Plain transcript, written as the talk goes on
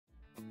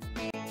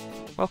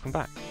Welcome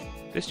back.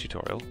 This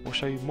tutorial will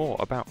show you more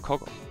about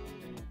Coggle.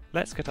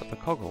 Let's get up the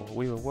Coggle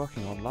we were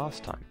working on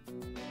last time.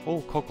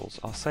 All Coggles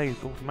are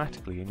saved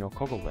automatically in your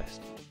Coggle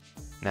list.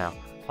 Now,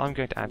 I'm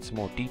going to add some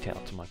more detail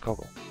to my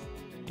Coggle.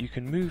 You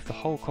can move the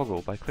whole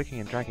Coggle by clicking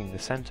and dragging the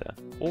center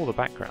or the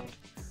background.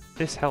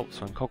 This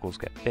helps when Coggles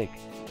get big.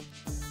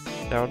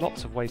 There are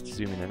lots of ways to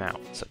zoom in and out,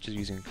 such as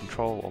using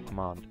Control or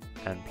Command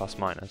and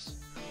 ±,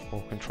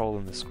 or Control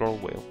and the scroll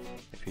wheel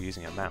if you're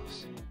using a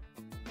mouse.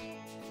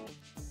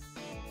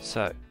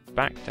 So,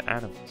 back to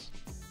animals.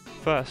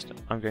 First,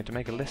 I'm going to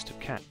make a list of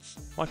cats,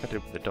 like I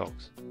did with the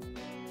dogs.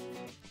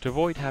 To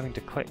avoid having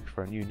to click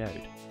for a new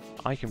node,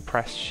 I can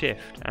press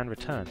Shift and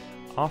Return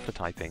after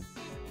typing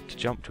to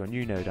jump to a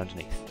new node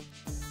underneath.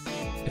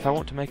 If I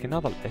want to make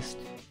another list,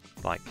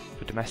 like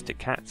for domestic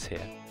cats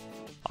here,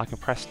 I can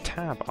press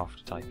Tab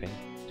after typing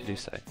to do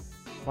so,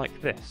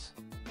 like this.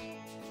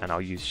 And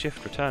I'll use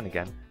Shift Return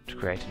again to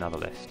create another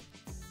list.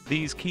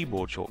 These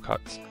keyboard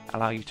shortcuts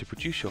allow you to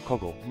produce your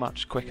Coggle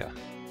much quicker.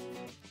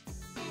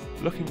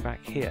 Looking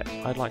back here,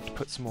 I'd like to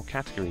put some more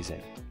categories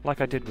in,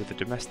 like I did with the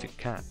domestic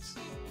cats.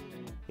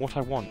 What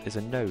I want is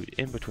a node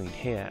in between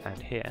here and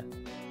here.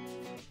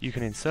 You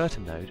can insert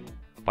a node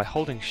by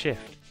holding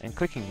Shift and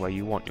clicking where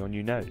you want your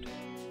new node.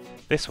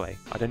 This way,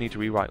 I don't need to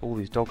rewrite all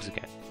these dogs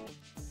again.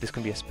 This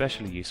can be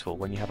especially useful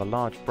when you have a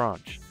large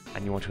branch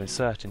and you want to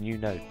insert a new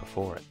node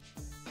before it.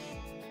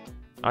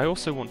 I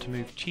also want to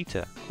move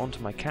Cheetah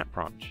onto my cat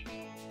branch.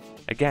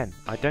 Again,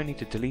 I don't need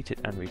to delete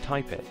it and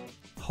retype it.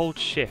 Hold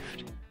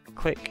Shift,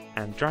 click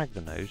and drag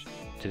the node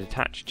to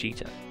detach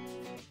Cheetah.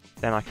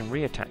 Then I can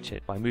reattach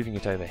it by moving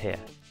it over here.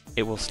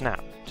 It will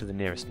snap to the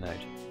nearest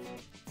node.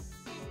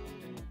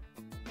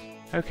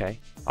 Okay,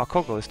 our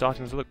Coggle is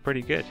starting to look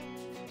pretty good.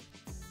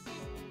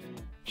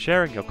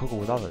 Sharing your Coggle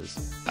with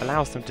others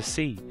allows them to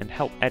see and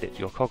help edit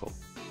your Coggle.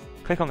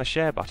 Click on the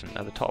Share button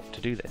at the top to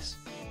do this.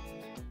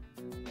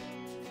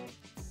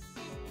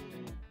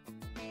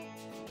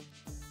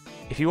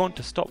 If you want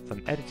to stop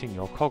them editing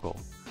your Coggle,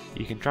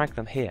 you can drag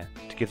them here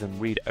to give them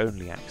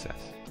read-only access.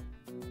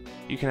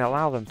 You can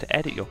allow them to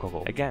edit your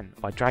Coggle again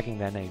by dragging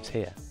their names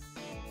here.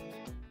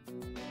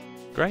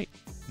 Great!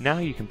 Now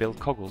you can build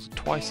Coggles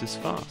twice as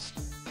fast.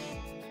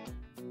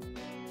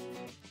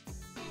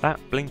 That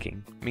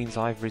blinking means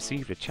I've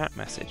received a chat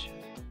message.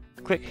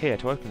 Click here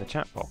to open the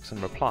chat box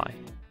and reply.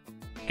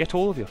 Get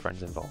all of your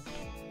friends involved.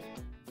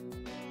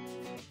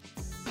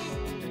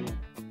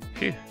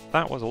 Phew,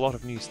 that was a lot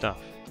of new stuff.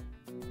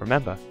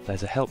 Remember,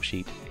 there's a help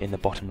sheet in the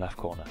bottom left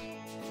corner.